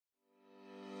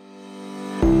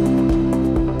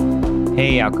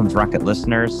Hey, Outcomes Rocket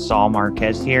listeners, Saul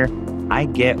Marquez here. I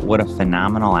get what a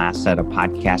phenomenal asset a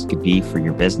podcast could be for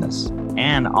your business,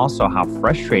 and also how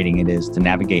frustrating it is to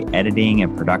navigate editing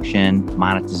and production,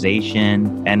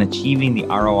 monetization, and achieving the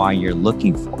ROI you're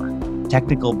looking for.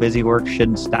 Technical busy work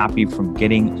shouldn't stop you from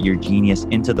getting your genius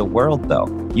into the world, though.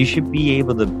 You should be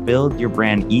able to build your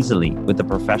brand easily with a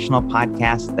professional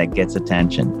podcast that gets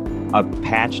attention. A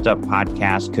patched up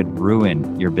podcast could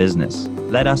ruin your business.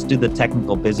 Let us do the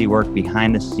technical busy work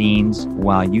behind the scenes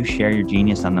while you share your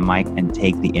genius on the mic and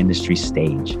take the industry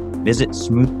stage. Visit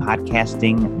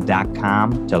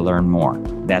smoothpodcasting.com to learn more.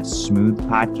 That's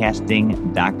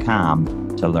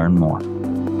smoothpodcasting.com to learn more.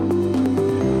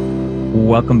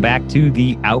 Welcome back to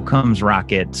the Outcomes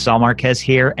Rocket. Saul Marquez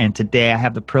here, and today I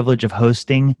have the privilege of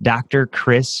hosting Dr.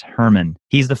 Chris Hermann.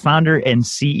 He's the founder and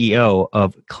CEO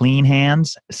of Clean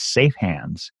Hands, Safe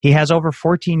Hands. He has over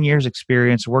 14 years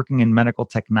experience working in medical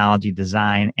technology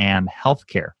design and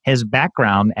healthcare. His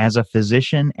background as a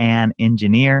physician and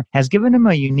engineer has given him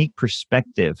a unique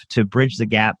perspective to bridge the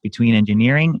gap between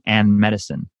engineering and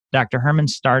medicine. Dr. Hermann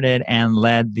started and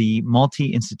led the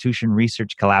multi-institution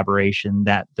research collaboration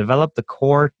that developed the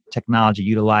core technology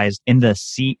utilized in the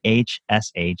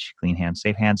CHSH, Clean Hands,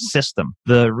 Safe Hands system.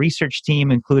 The research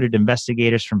team included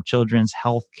investigators from Children's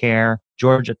Healthcare,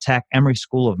 Georgia Tech, Emory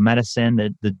School of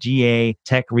Medicine, the GA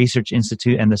Tech Research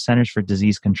Institute, and the Centers for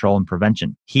Disease Control and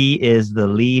Prevention. He is the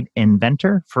lead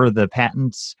inventor for the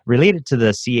patents related to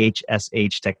the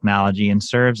CHSH technology and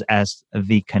serves as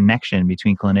the connection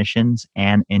between clinicians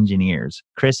and engineers.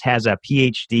 Chris has a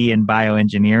PhD in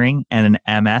bioengineering and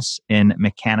an MS in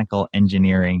mechanical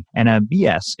engineering and a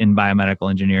BS in biomedical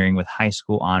engineering with high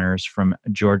school honors from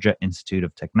Georgia Institute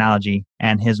of Technology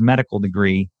and his medical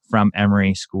degree from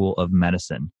Emory School of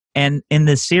Medicine. And in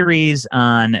the series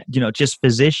on, just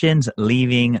physicians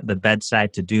leaving the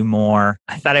bedside to do more,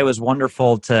 I thought it was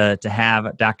wonderful to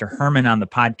have Dr. Hermann on the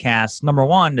podcast. Number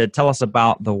one, to tell us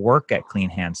about the work at Clean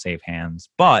Hands, Safe Hands,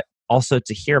 but also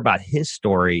to hear about his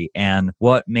story and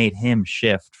what made him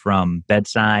shift from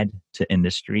bedside to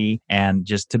industry and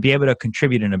just to be able to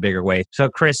contribute in a bigger way. So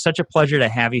Chris, such a pleasure to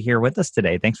have you here with us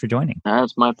today. Thanks for joining.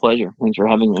 It's my pleasure. Thanks for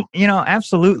having me.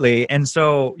 Absolutely. And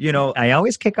so, I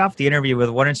always kick off the interview with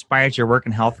what inspires your work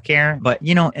in healthcare, but,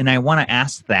 and I want to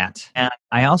ask that. And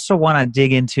I also want to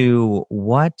dig into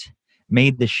what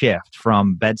made the shift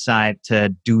from bedside to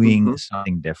doing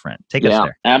something different. Take us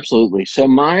there. Absolutely. So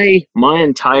my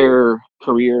entire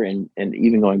career and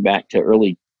even going back to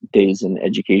early days in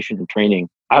education and training,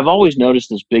 I've always noticed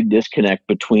this big disconnect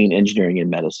between engineering and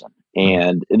medicine.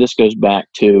 And this goes back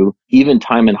to even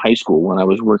time in high school when I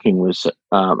was working with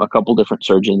a couple different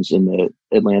surgeons in the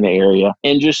Atlanta area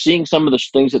and just seeing some of the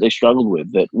things that they struggled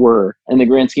with that were, in the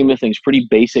grand scheme of things, pretty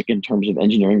basic in terms of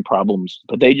engineering problems,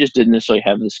 but they just didn't necessarily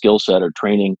have the skill set or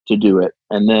training to do it.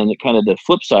 And then kind of the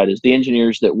flip side is the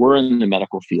engineers that were in the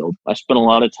medical field. I spent a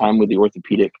lot of time with the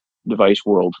orthopedic device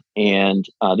world, and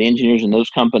the engineers in those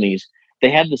companies, they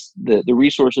had the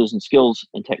resources and skills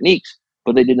and techniques,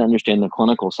 but they didn't understand the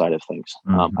clinical side of things.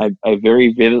 I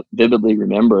very vividly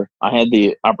remember I had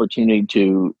the opportunity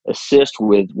to assist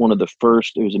with one of the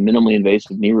first, it was a minimally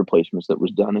invasive knee replacements that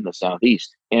was done in the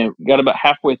Southeast, and got about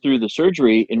halfway through the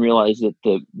surgery and realized that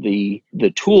the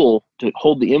tool to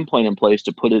hold the implant in place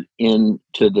to put it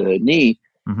into the knee,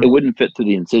 it wouldn't fit through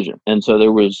the incision. And so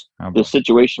there was this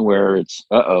situation where it's,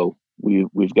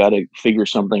 we've got to figure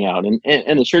something out.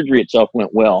 And the surgery itself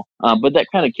went well. But that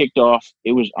kind of kicked off,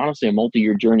 it was honestly a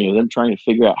multi-year journey of them trying to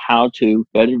figure out how to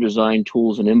better design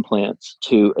tools and implants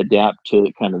to adapt to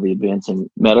kind of the advancing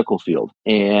medical field.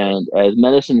 And as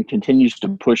medicine continues to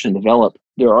push and develop,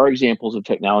 there are examples of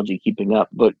technology keeping up,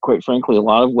 but quite frankly, a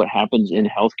lot of what happens in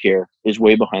healthcare is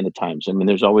way behind the times. I mean,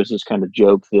 there's always this kind of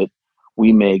joke that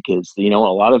we make is, a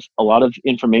lot of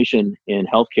information in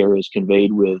healthcare is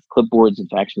conveyed with clipboards and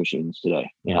fax machines today,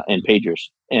 and pagers.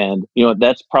 And,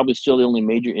 that's probably still the only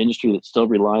major industry that still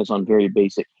relies on very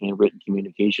basic handwritten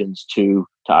communications to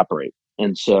operate.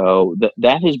 And so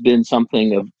that has been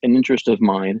something of an interest of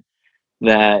mine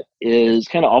that is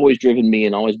kind of always driven me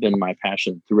and always been my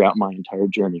passion throughout my entire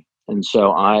journey. And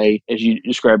so as you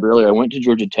described earlier, I went to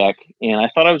Georgia Tech and I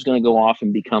thought I was going to go off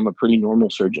and become a pretty normal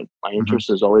surgeon. My interest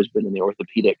has always been in the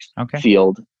orthopedics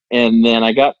field. And then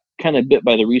I got kind of bit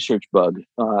by the research bug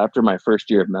after my first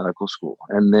year of medical school.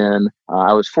 And then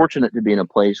I was fortunate to be in a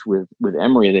place with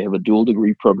Emory. They have a dual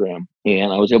degree program,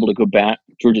 and I was able to go back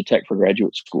to Georgia Tech for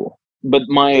graduate school. but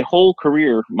my whole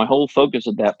career, my whole focus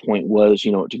at that point was,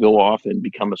 to go off and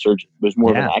become a surgeon. It was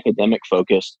more of an Yeah. academic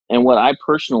focus. And what I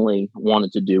personally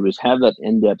wanted to do is have that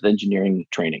in-depth engineering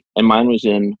training. And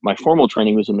my formal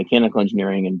training was in mechanical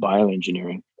engineering and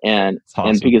bioengineering. It's And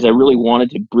awesome. because I really wanted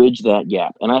to bridge that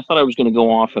gap. And I thought I was going to go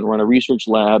off and run a research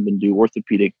lab and do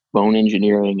orthopedic bone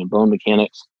engineering and bone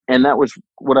mechanics. And that was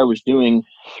what I was doing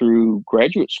through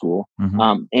graduate school.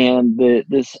 Hmm. And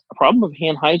this problem of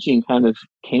hand hygiene kind of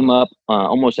came up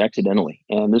almost accidentally.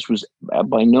 And this was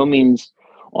by no means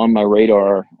on my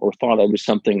radar or thought I was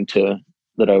something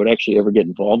that I would actually ever get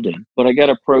involved in. But I got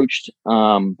approached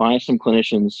by some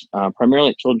clinicians,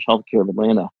 primarily at Children's Healthcare of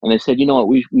Atlanta, and they said, you know what,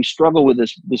 we struggle with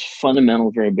this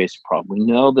fundamental, very basic problem. We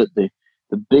know that the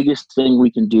biggest thing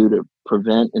we can do to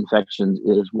prevent infections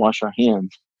is wash our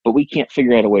hands, but we can't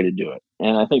figure out a way to do it.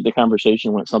 And I think the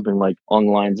conversation went something like along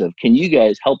the lines of, can you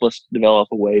guys help us develop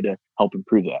a way to help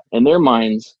improve that? In their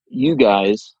minds, you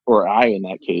guys, or I in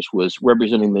that case, was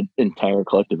representing the entire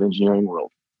collective engineering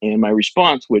world. And my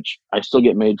response, which I still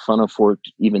get made fun of for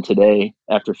even today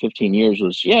after 15 years,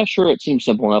 was, yeah, sure, it seems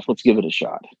simple enough. Let's give it a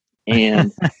shot.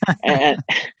 And, and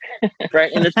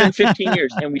right, and it's been 15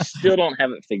 years, and we still don't have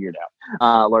it figured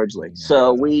out, largely.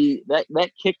 So Yeah.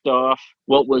 that kicked off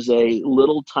what was a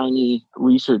little tiny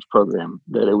research program.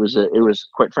 That it was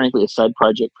quite frankly a side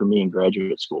project for me in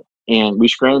graduate school. And we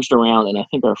scrounged around, and I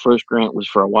think our first grant was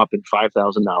for a whopping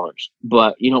 $5,000.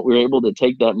 But we were able to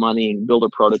take that money and build a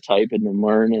prototype, and then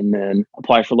learn, and then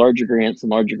apply for larger grants and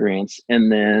larger grants,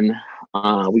 and then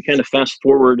we kind of fast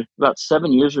forward about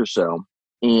 7 years or so,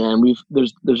 and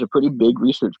there's a pretty big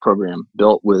research program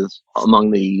built with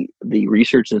among the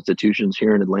research institutions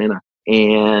here in Atlanta.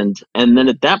 And then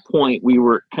at that point we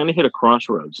were kind of hit a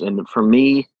crossroads. And for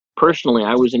me personally,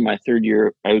 I was in my third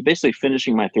year. I was basically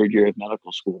finishing my third year of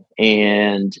medical school,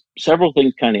 and several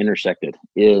things kind of intersected.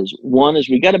 Is one is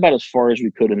we got about as far as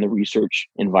we could in the research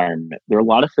environment. There are a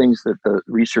lot of things that the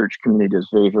research community does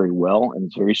very, very well, and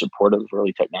it's very supportive of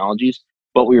early technologies.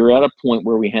 But we were at a point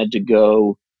where we had to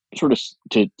go sort of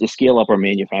to scale up our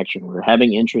manufacturing. We were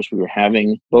having interest. We were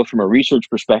having both from a research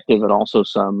perspective and also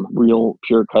some real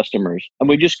pure customers. And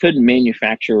we just couldn't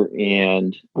manufacture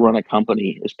and run a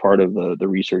company as part of the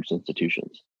research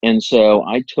institutions. And so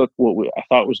I took I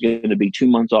thought was going to be 2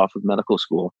 months off of medical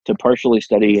school to partially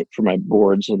study it for my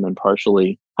boards, and then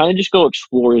partially kind of just go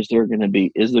explore, is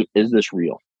this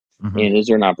real? Hmm. And is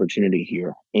there an opportunity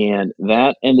here? And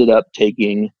that ended up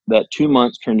taking that 2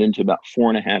 months turned into about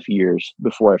 4.5 years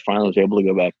before I finally was able to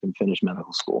go back and finish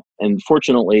medical school. And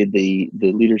fortunately, the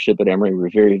leadership at Emory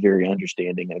were very, very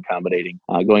understanding and accommodating,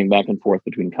 going back and forth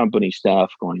between company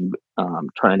staff,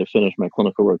 trying to finish my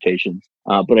clinical rotations.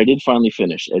 But I did finally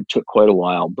finish. It took quite a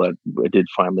while, but I did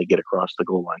finally get across the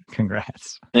goal line.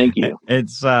 Congrats. Thank you.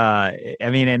 It's I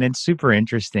mean, and it's super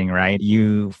interesting, right?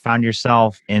 You found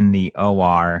yourself in the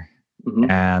OR,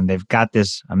 Hmm. and they've got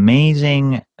this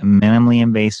amazing minimally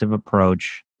invasive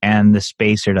approach, and the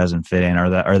spacer doesn't fit in, or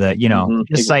the Hmm.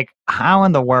 just like, how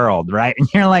in the world, right? And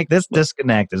you're like, this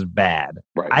disconnect is bad.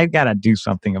 Right. I've got to do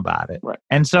something about it. Right.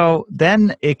 And so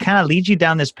then it kind of leads you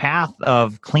down this path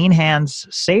of clean hands,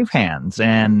 safe hands.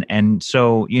 And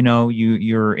so,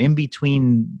 you're in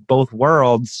between both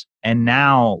worlds. And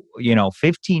now,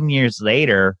 15 years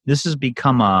later, this has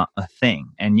become a thing.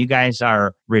 And you guys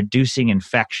are reducing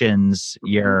infections. Hmm.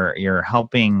 You're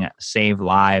helping save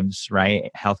lives, right?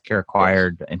 Healthcare Yes.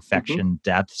 acquired Hmm. infection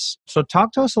deaths. So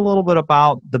talk to us a little bit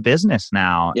about the business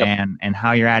now, Yep. and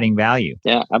how you're adding value.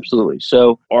 Yeah, absolutely.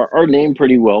 So our name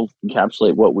pretty well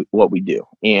encapsulate what we do.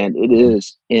 And it Mhm.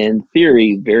 is, in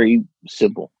theory, very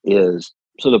simple.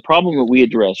 So the problem that we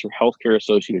address are healthcare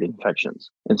associated infections.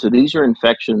 And so these are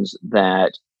infections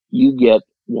that you get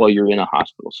while you're in a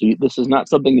hospital. So this is not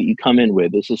something that you come in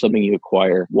with. This is something you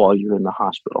acquire while you're in the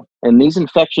hospital. And these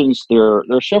infections, there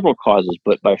are several causes,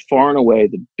 but by far and away,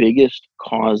 the biggest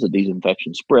cause that these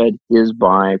infections spread is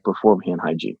by poor hand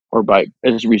hygiene, or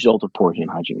as a result of poor hand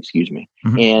hygiene, excuse me.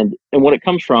 Mhm. And what it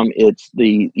comes from,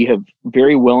 you have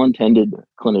very well intended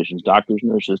clinicians, doctors,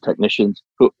 nurses, technicians,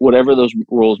 whatever those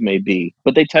roles may be,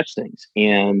 but they touch things.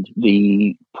 And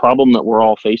the problem that we're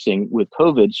all facing with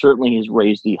COVID certainly has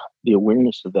raised the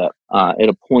awareness of that at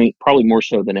a point probably more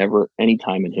so than ever any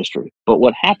time in history. But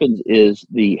what happens is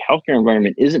the healthcare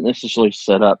environment isn't necessarily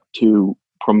set up to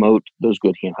promote those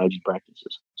good hand hygiene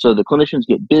practices. So the clinicians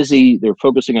get busy, they're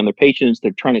focusing on their patients,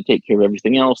 they're trying to take care of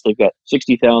everything else. They've got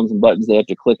 60,000 buttons they have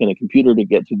to click on a computer to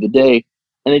get through the day,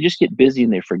 and they just get busy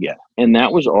and they forget. And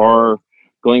that was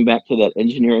going back to that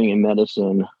engineering and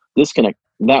medicine disconnect.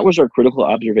 That was our critical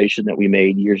observation that we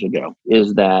made years ago,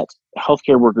 is that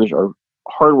healthcare workers are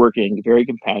hardworking, very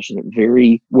compassionate,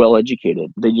 very well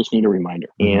educated. They just need a reminder.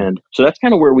 Mhm. And so that's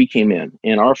kind of where we came in.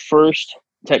 And our first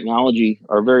technology,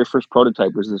 our very first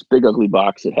prototype was this big ugly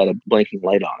box that had a blinking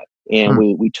light on it. And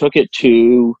Hmm. we took it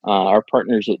to our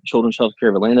partners at Children's Healthcare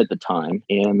of Atlanta at the time,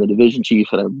 and the division chief,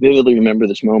 and I vividly remember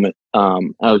this moment. I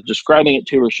was describing it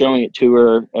to her, showing it to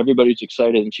her. Everybody's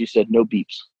excited, and she said, "No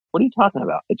beeps." What are you talking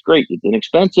about? It's great. It's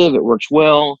inexpensive. It works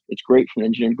well. It's great from an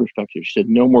engineering perspective. She said,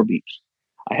 "No more beeps.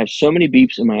 I have so many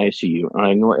beeps in my ICU, and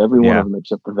I ignore every one Yeah, of them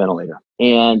except the ventilator."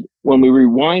 And when we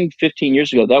rewind 15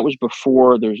 years ago, that was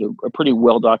before there's a pretty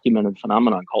well documented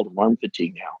phenomenon called alarm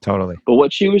fatigue now. totally. But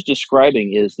what she was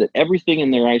describing is that everything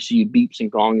in their ICU beeps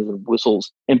and gongs and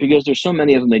whistles, and because there's so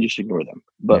many of them, they just ignore them.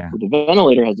 But Yeah, the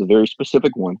ventilator has a very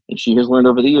specific one, and she has learned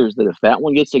over the years that if that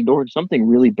one gets ignored, something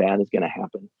really bad is going to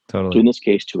happen. To, totally. in this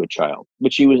case, to a child.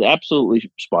 But she was absolutely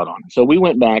spot on. So we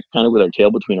went back kind of with our tail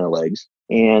between our legs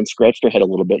and scratched her head a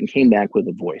little bit and came back with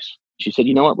a voice. She said,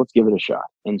 "You know what? Let's give it a shot."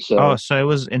 And Oh, so so it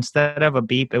was instead of a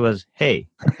beep, it was, hey,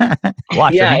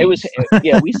 wash your yeah, it was. hands.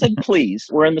 Yeah, we said please.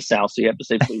 We're in the South, so you have to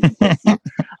say please and thank you.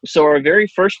 So our very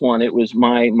first one, it was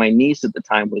my niece at the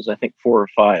time was I think 4 or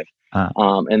 5, Ah,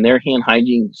 and their hand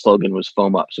hygiene slogan was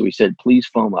 "foam up." So we said please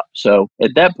foam up. So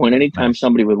at that point, anytime nice.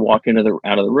 somebody would walk into the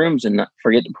out of the rooms and not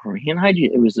forget to perform hand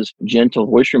hygiene, it was this gentle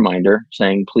voice reminder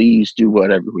saying please do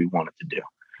whatever we want it to do.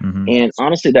 Hmm. And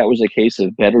honestly, that was a case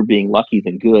of better being lucky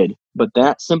than good. But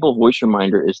that simple voice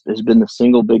reminder has been the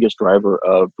single biggest driver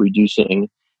of reducing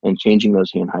and changing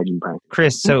those hand hygiene practices.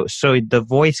 Chris, so the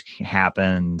voice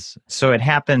happens, so it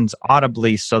happens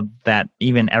audibly so that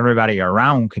even everybody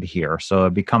around could hear. So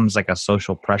it becomes like a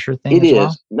social pressure thing It as well.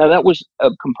 is. Now that was a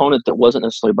component that wasn't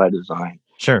necessarily by design.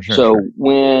 Sure, sure, So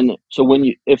sure. when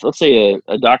you if let's say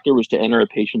a doctor was to enter a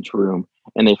patient's room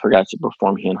and they forgot to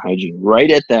perform hand hygiene, right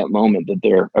at that moment that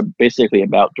they're basically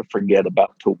about to forget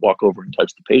about to walk over and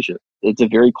touch the patient, it's a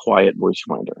very quiet voice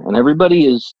reminder, and everybody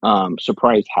is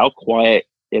surprised how quiet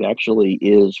it actually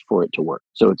is for it to work.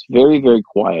 So it's very, very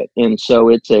quiet. And so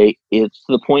it's to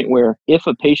the point where if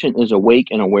a patient is awake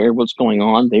and aware of what's going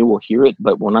on, they will hear it,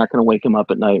 but we're not going to wake them up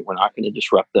at night. We're not going to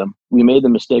disrupt them. We made the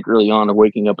mistake early on of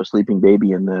waking up a sleeping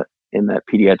baby in that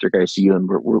pediatric ICU,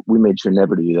 and we made sure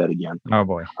never to do that again. Oh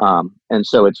boy. And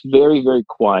so it's very, very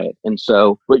quiet. And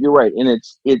so, but you're right. And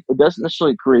it doesn't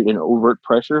necessarily create an overt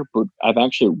pressure, but I've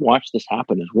actually watched this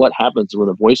happen is what happens when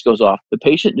the voice goes off. The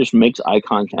patient just makes eye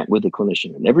contact with the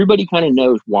clinician and everybody kind of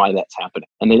knows why that's happening.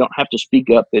 And they don't have to speak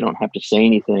up. They don't have to say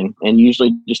anything. And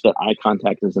usually just that eye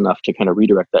contact is enough to kind of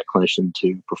redirect that clinician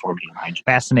to perform hand hygiene.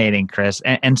 Fascinating, Chris.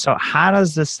 And so how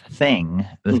does this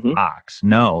Mm-hmm. box,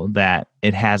 know that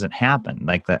it hasn't happened?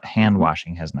 Like that hand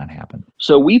washing has not happened?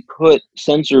 So we put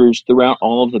sensors throughout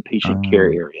all of the patient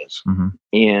care areas. Mm-hmm.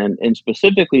 And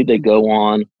specifically they go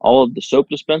on all of the soap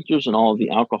dispensers and all of the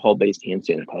alcohol-based hand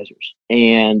sanitizers.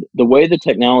 And the way the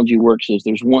technology works is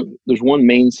there's one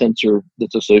main sensor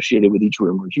that's associated with each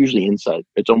room, or it's usually inside.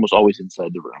 It's almost always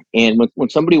inside the room. And when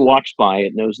somebody walks by,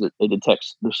 it knows that it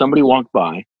detects if somebody walked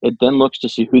by. It then looks to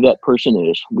see who that person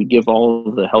is. We give all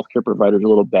of the healthcare providers a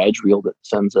little badge reel that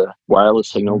sends a wireless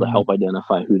signal to help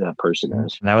identify who that person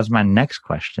is. That was my next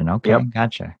question. Okay, Yep.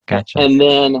 gotcha. And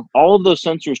then all of those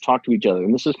sensors talk to each other.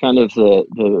 And this is kind of the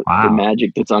Wow,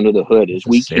 magic that's under the hood is this is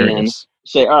we can serious.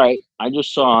 say, all right, I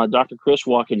just saw Dr. Chris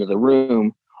walk into the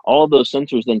room. All of those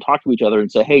sensors then talk to each other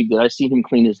and say, hey, did I see him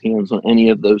clean his hands on any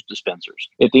of those dispensers?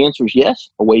 If the answer is yes,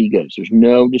 away he goes. There's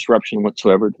no disruption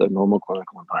whatsoever to the normal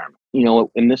clinical environment.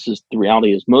 And this is the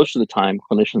reality is most of the time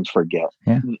clinicians forget.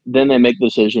 Yeah. Then they make the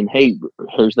decision, hey,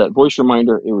 here's that voice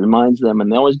reminder. It reminds them, and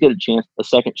they always get a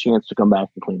second chance to come back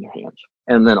and clean their hands.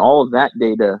 And then all of that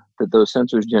data that those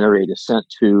sensors generate is sent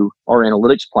to our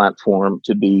analytics platform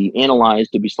to be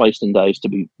analyzed, to be sliced and diced, to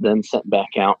be then sent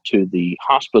back out to the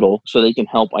hospital so they can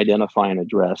help identify and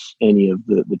address any of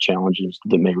the challenges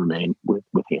that may remain with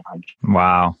hand hygiene.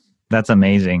 Wow, that's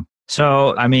amazing.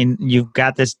 So, I mean, you've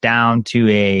got this down to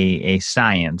a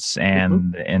science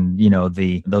and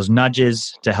those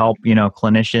nudges to help,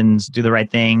 clinicians do the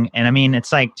right thing. And I mean,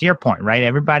 it's like to your point, right?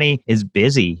 Everybody is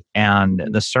busy and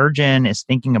the surgeon is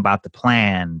thinking about the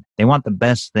plan. They want the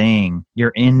best thing.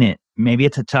 You're in it. Maybe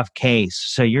it's a tough case.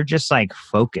 So you're just like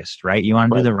focused, right? You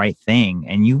want to do the right thing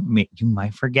and you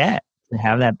might forget to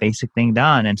have that basic thing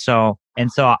done. And so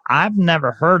I've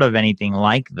never heard of anything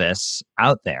like this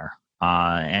out there.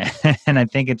 and I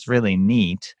think it's really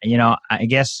neat. I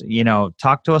guess,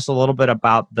 talk to us a little bit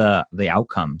about the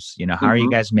outcomes. How are you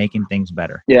Hmm. guys making things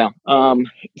better? Yeah.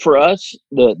 For us,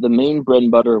 the main bread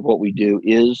and butter of what we do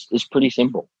is pretty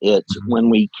simple. It's Mhm. when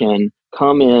we can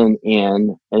come in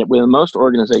and with most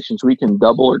organizations, we can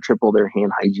double or triple their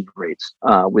hand hygiene rates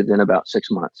within about 6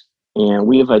 months. And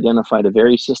we have identified a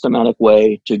very systematic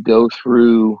way to go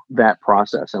through that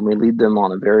process. And we lead them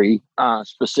on a very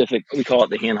specific, we call it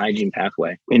the hand hygiene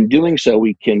pathway. In doing so,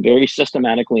 we can very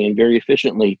systematically and very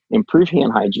efficiently improve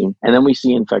hand hygiene, and then we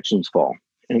see infections fall.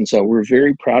 And so we're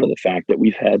very proud of the fact that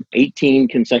we've had 18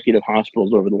 consecutive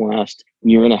hospitals over the last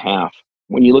year and a half.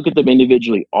 When you look at them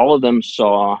individually, all of them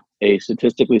saw a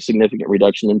statistically significant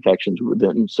reduction in infections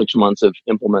within 6 months of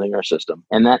implementing our system.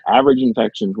 And that average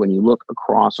infections, when you look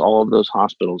across all of those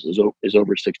hospitals, is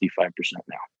over 65%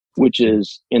 now, which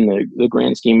is in the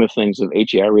grand scheme of things of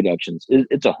HAI reductions,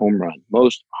 it's a home run.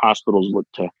 Most hospitals look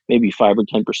to maybe 5 or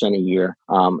 10% a year.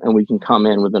 And we can come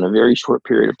in within a very short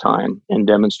period of time and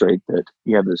demonstrate that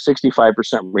you have the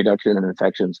 65% reduction in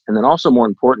infections. And then also more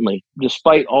importantly,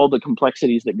 despite all the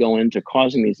complexities that go into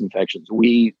causing these infections,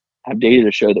 we have data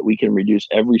to show that we can reduce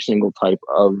every single type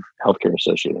of healthcare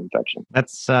associated infection.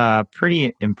 That's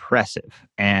pretty impressive.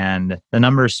 And the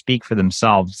numbers speak for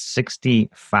themselves.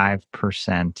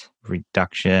 65%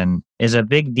 reduction is a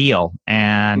big deal.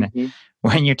 And Mm-hmm.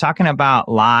 when you're talking about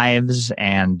lives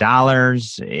and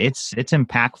dollars, it's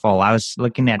impactful. I was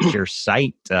looking at your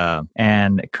site,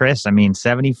 and Chris,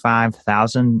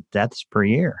 75,000 deaths per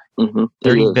year, Mm-hmm. It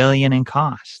 30 is. billion in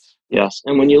costs. Yes.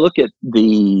 And when you look at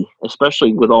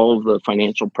especially with all of the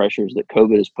financial pressures that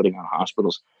COVID is putting on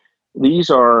hospitals,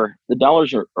 the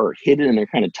dollars are hidden and they're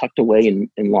kind of tucked away in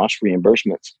lost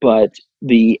reimbursements. But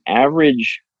the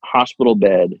average hospital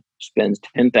bed spends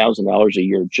 $10,000 a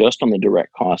year just on the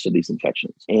direct cost of these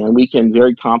infections. And we can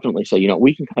very confidently say,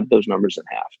 we can cut those numbers in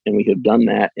half. And we have done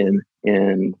that and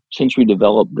since we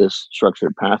developed this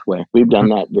structured pathway, we've done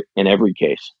that in every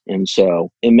case. And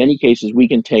so in many cases, we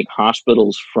can take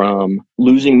hospitals from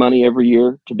losing money every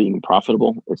year to being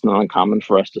profitable. It's not uncommon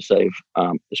for us to save,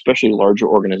 especially larger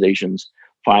organizations,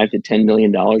 $5 to $10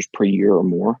 million per year or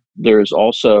more. There's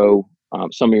also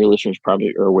some of your listeners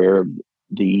probably are aware of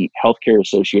the healthcare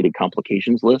associated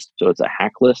complications list. So it's a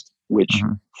hack list, which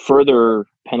Mhm. further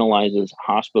penalizes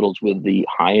hospitals with the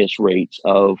highest rates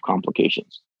of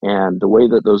complications. And the way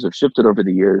that those have shifted over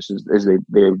the years is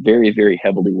they're very, very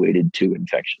heavily weighted to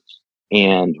infections.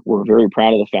 And we're very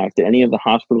proud of the fact that any of the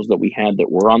hospitals that we had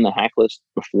that were on the hack list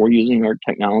before using our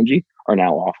technology are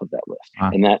now off of that list.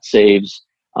 Wow. And that saves,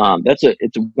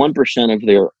 it's 1% of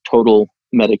their total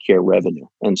Medicare revenue.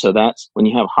 And so that's when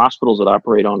you have hospitals that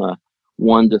operate on a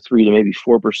 1 to 3 to maybe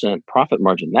 4% profit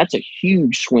margin. That's a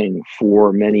huge swing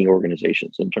for many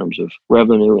organizations in terms of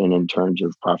revenue and in terms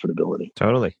of profitability.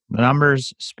 Totally. The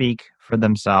numbers speak for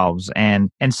themselves. And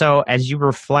so as you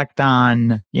reflect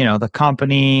on, the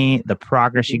company, the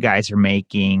progress you Mhm. guys are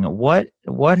making,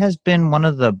 what has been one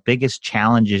of the biggest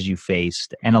challenges you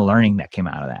faced and a learning that came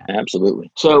out of that?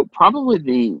 Absolutely. So probably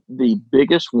the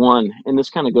biggest one, and this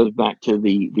kind of goes back to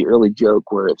the early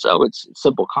joke where it's a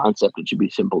simple concept, it should be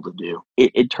simple to do.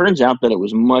 It turns out that it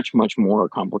was much more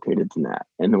complicated than that.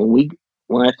 And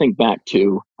when I think back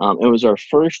to it was our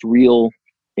first real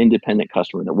independent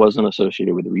customer that wasn't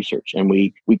associated with the research, and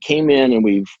we came in and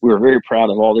we were very proud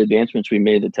of all the advancements we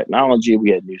made in the technology.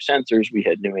 We had new sensors, we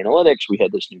had new analytics, we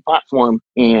had this new platform,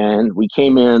 and we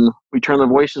came in, we turned the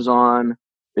voices on,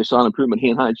 they saw an improvement in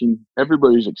hand hygiene.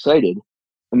 Everybody's excited.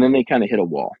 And then they kind of hit a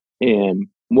wall. And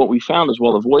what we found is,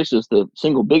 well, the voice is the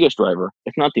single biggest driver,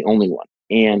 if not the only one.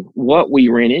 And what we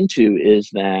ran into is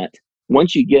that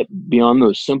once you get beyond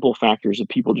those simple factors of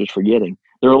people just forgetting,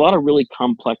 there are a lot of really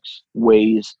complex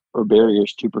ways or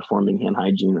barriers to performing hand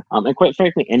hygiene, and quite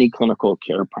frankly, any clinical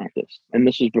care practice. And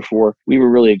this is before we were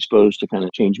really exposed to kind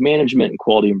of change management and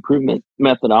quality improvement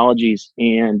methodologies.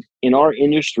 And in our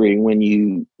industry,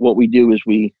 what we do is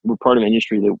we're part of an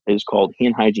industry that is called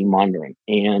hand hygiene monitoring.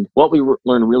 And what we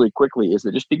learned really quickly is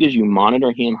that just because you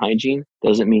monitor hand hygiene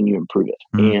doesn't mean you improve it.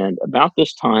 Mm. And about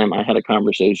this time, I had a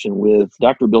conversation with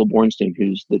Dr. Bill Bornstein,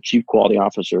 who's the chief quality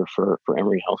officer for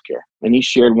Emory Healthcare. And he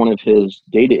shared one of his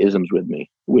data isms with me,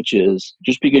 which is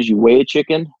just because you weigh a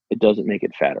chicken, it doesn't make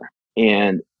it fatter.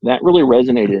 And that really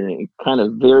resonated and kind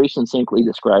of very succinctly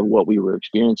described what we were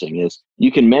experiencing is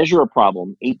you can measure a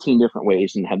problem 18 different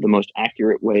ways and have the most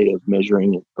accurate way of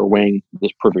measuring or weighing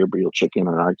this proverbial chicken,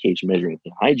 or in our case, measuring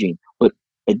hygiene, but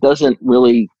it doesn't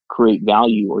really create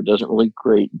value or doesn't really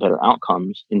create better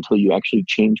outcomes until you actually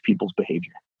change people's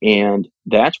behavior. And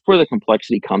that's where the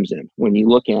complexity comes in. When you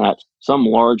look at some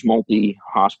large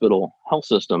multi-hospital health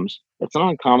systems, it's not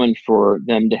uncommon for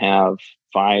them to have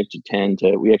 5 to 10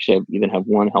 to we actually even have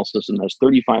one health system that has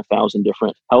 35,000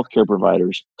 different healthcare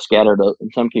providers scattered in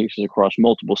some cases across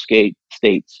multiple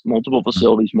states, multiple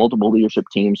facilities, multiple leadership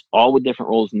teams, all with different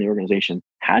roles in the organization.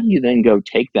 How do you then go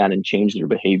take that and change their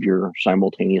behavior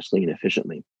simultaneously and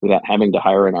efficiently without having to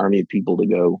hire an army of people to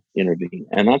go intervene?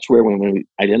 And that's where when we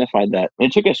identified that,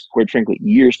 it took us, quite frankly,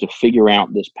 years to figure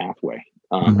out this pathway.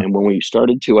 And when we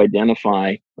started to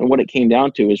identify, and what it came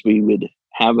down to is we would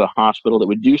have a hospital that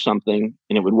would do something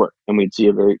and it would work, and we'd see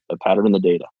a pattern in the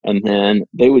data. And then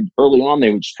early on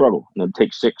they would struggle, and it'd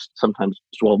take 6, sometimes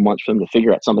 12 months for them to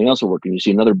figure out something else would work, and you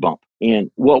see another bump. And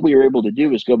what we were able to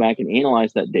do is go back and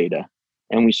analyze that data,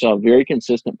 and we saw very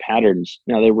consistent patterns.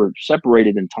 Now, they were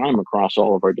separated in time across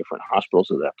all of our different hospitals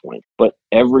at that point, but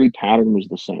every pattern was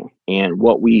the same. And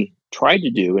what we tried to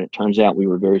do, and it turns out we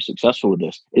were very successful with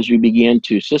this, is we began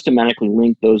to systematically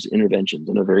link those interventions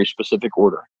in a very specific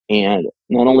order. And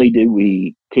not only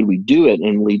could we do it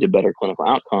and lead to better clinical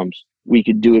outcomes, we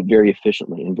could do it very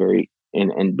efficiently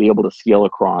and be able to scale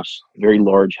across very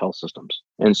large health systems.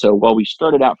 And so while we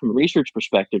started out from a research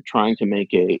perspective, trying to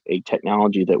make a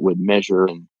technology that would measure,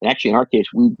 and actually in our case,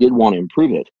 we did want to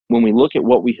improve it. When we look at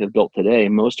what we have built today,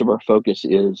 most of our focus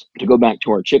is, to go back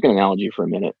to our chicken analogy for a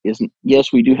minute,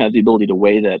 yes, we do have the ability to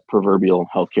weigh that proverbial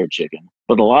healthcare chicken.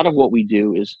 But a lot of what we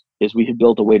do is we have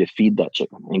built a way to feed that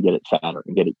chicken and get it fatter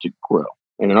and get it to grow.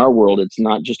 And in our world, it's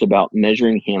not just about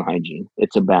measuring hand hygiene.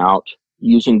 It's about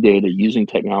using data, using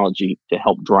technology to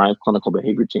help drive clinical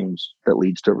behavior change that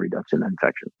leads to a reduction in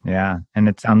infection. Yeah. And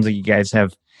it sounds like you guys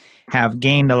have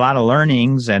gained a lot of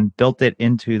learnings and built it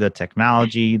into the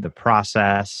technology, the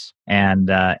process, and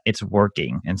it's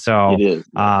working. And so it is.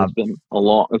 It's been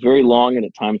a very long and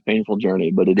at times painful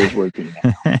journey, but it is working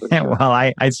now. For sure. Well,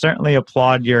 I certainly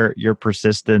applaud your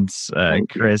persistence,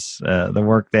 Chris. The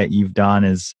work that you've done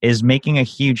is making a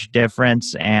huge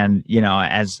difference. And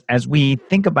as we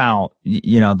think about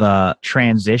the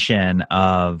transition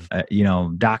of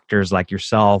doctors like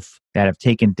yourself that have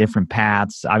taken different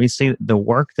paths, obviously the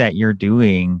work that you're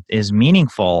doing is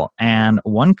meaningful, and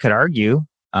one could argue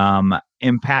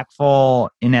impactful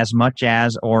in as much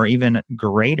as, or even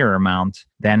greater amount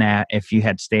than if you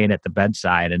had stayed at the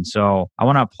bedside. And so I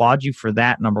want to applaud you for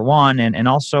that, number one, and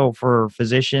also for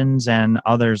physicians and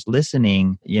others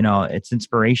listening. It's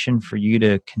inspiration for you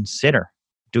to consider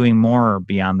doing more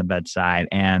beyond the bedside.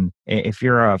 And if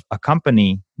you're a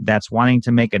company that's wanting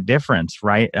to make a difference,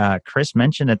 right? Chris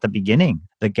mentioned at the beginning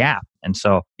the gap. And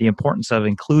so the importance of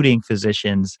including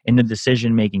physicians in the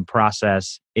decision-making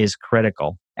process is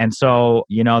critical. And so,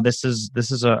 this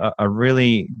is a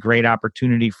really great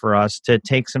opportunity for us to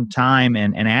take some time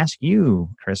and ask you,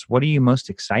 Chris, what are you most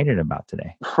excited about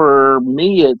today? For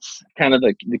me, it's kind of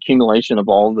the accumulation of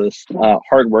all this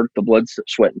hard work, the blood,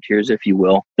 sweat, and tears, if you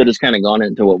will, that has kind of gone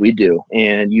into what we do.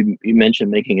 And you mentioned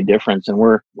making a difference. And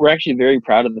we're actually very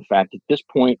proud of the fact at this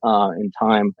point in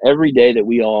time, every day that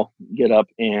we all get up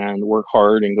and work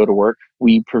hard and go to work,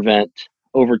 we prevent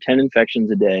over 10 infections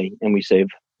a day, and we save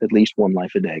at least one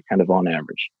life a day, kind of on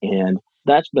average. And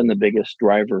that's been the biggest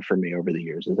driver for me over the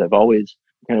years, is I've always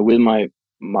kind of, with my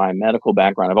medical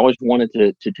background, I've always wanted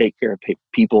to take care of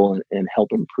people and help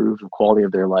improve the quality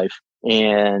of their life.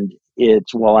 And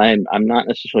it's, while I'm not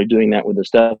necessarily doing that with a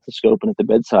stethoscope and at the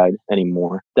bedside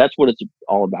anymore, that's what it's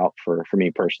all about for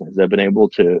me personally, is I've been able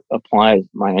to apply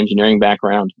my engineering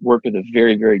background, work with a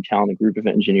very, very talented group of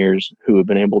engineers who have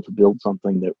been able to build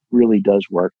something that really does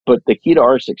work. But the key to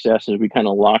our success is we kind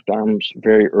of locked arms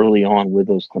very early on with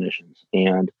those clinicians.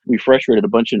 And we frustrated a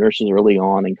bunch of nurses early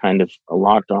on and kind of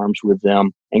locked arms with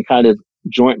them and kind of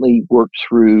jointly worked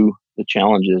through the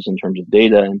challenges in terms of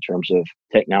data, in terms of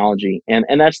technology. And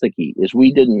that's the key, is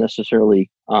we didn't necessarily,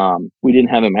 we didn't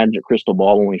have a magic crystal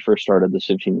ball when we first started this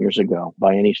 15 years ago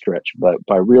by any stretch, but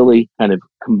by really kind of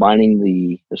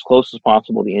combining as close as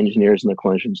possible, the engineers and the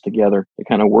clinicians together to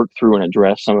kind of work through and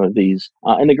address some of these.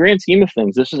 In the grand scheme of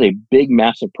things, this is a big,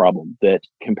 massive problem that,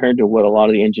 compared to what a lot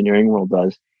of the engineering world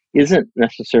does, isn't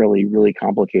necessarily really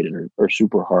complicated or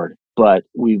super hard. But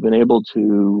we've been able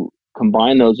to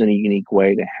combine those in a unique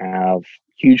way to have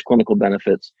huge clinical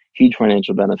benefits, huge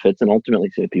financial benefits, and ultimately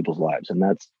save people's lives. And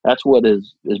that's what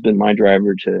has been my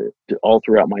driver to all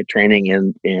throughout my training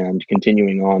and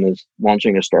continuing on, is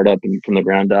launching a startup and from the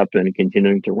ground up and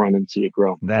continuing to run and see it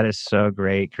grow. That is so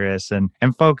great, Chris. And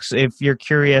folks, if you're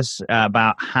curious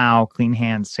about how Clean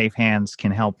Hands, Safe Hands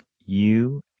can help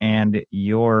you and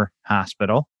your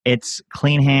hospital, it's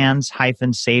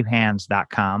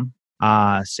cleanhands-safehands.com.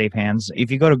 Safe Hands.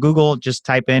 If you go to Google, just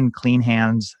type in Clean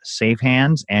Hands, Safe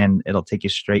Hands, and it'll take you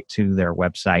straight to their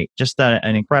website. Just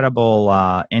an incredible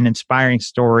and inspiring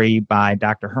story by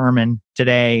Dr. Hermann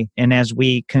today. And as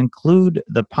we conclude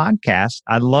the podcast,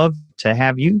 I'd love to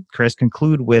have you, Chris,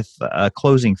 conclude with a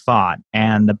closing thought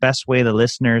and the best way the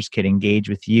listeners can engage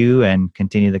with you and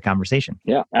continue the conversation.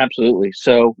 Yeah, absolutely.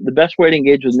 So the best way to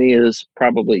engage with me is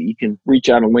probably you can reach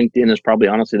out on LinkedIn is probably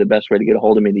honestly the best way to get a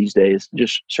hold of me these days.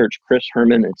 Just search Chris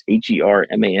Hermann. It's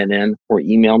Hermann, or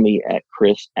email me at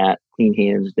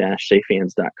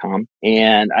chris@cleanhands-safehands.com.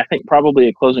 And I think probably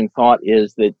a closing thought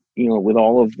is that, with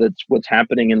all of what's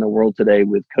happening in the world today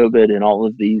with COVID and all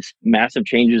of these massive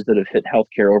changes that have hit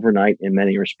healthcare overnight in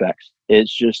many respects,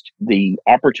 it's just the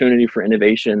opportunity for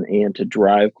innovation and to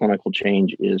drive clinical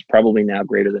change is probably now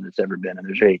greater than it's ever been. And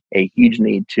there's a huge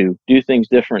need to do things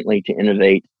differently, to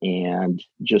innovate, and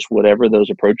just whatever those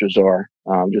approaches are,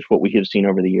 just what we have seen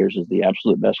over the years is the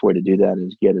absolute best way to do that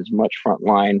is get as much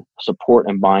frontline support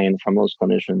and buy-in from those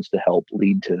clinicians to help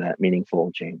lead to that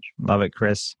meaningful change. Love it,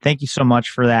 Chris. Thank you so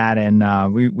much for that.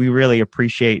 And we really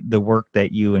appreciate the work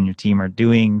that you and your team are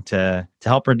doing to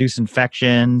help reduce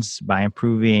infections by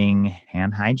improving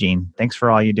hand hygiene. Thanks for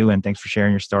all you do, and thanks for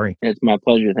sharing your story. It's my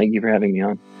pleasure. Thank you for having me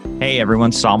on. Hey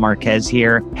everyone, Saul Marquez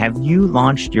here. Have you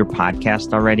launched your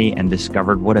podcast already and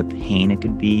discovered what a pain it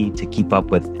could be to keep up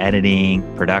with editing,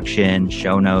 production,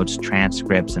 show notes,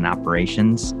 transcripts, and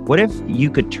operations? What if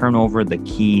you could turn over the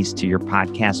keys to your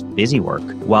podcast busy work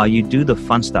while you do the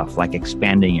fun stuff like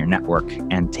expanding your network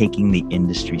and taking the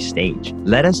industry stage?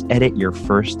 Let us edit your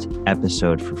first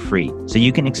episode for free so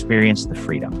you can experience the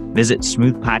freedom. Visit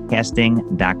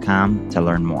smoothpodcasting.com to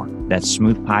learn more. That's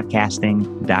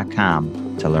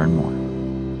smoothpodcasting.com to learn more.